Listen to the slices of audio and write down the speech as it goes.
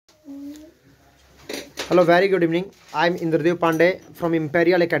Hello, very good evening. I am Indradev Pandey from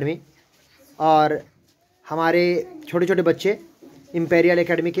imperial academy. और हमारे छोटे छोटे बच्चे इम्पेरियल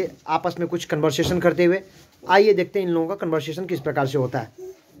एकेडमी के आपस में कुछ कन्वर्सेशन करते हुए, आइए देखते हैं इन लोगों का कन्वर्सेशन किस प्रकार से होता है।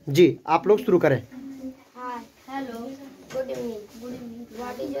 जी, आप लोग शुरू करें। हाय, hello, good evening.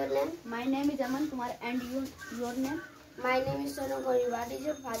 What is your name? My name is Aman Kumar and your name? My name is Sonu Gauri. What is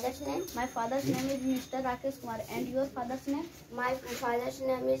your father's name? My father's name is Mr. Rakesh Kumar. And your father's name? My father's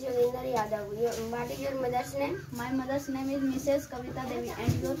name is Yogendra Yadav. What is your mother's name? My mother's name is Mrs. Kavita Devi.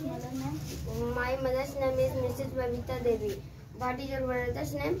 And your mother's name? My mother's name is Mrs. Babita Devi. What is your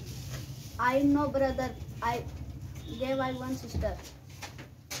brother's name? I no brother. I have one sister.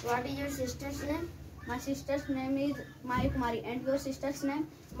 What is your sister's name? My sister's name is Maya Kumari. And your sister's name?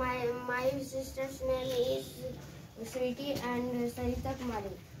 My sister's name is Sweetie and Sarita Kumari.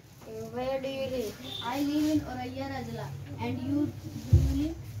 Where do you live? I live in Oraya Rajla. And you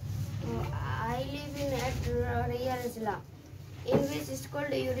live? I live in at Oraya Rajla. In which school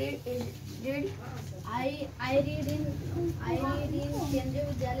do you read? I read in Kendriya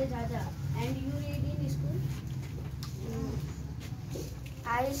Vidyalaya Jhaja. And you read in school?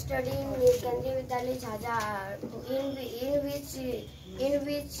 I study in Kendriya Vidyalaya Jhaja. In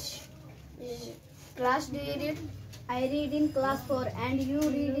which class do you read? I read in class 4. And you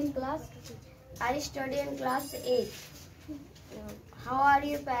read in class? I study in class 8. How are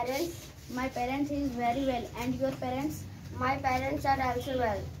your parents? My parents is very well. And your parents? My parents are also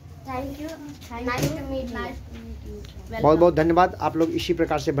well. Thank you. Nice to meet you. बहुत बहुत धन्यवाद। आप लोग इसी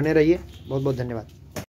प्रकार से बने रहिए। बहुत बहुत धन्यवाद।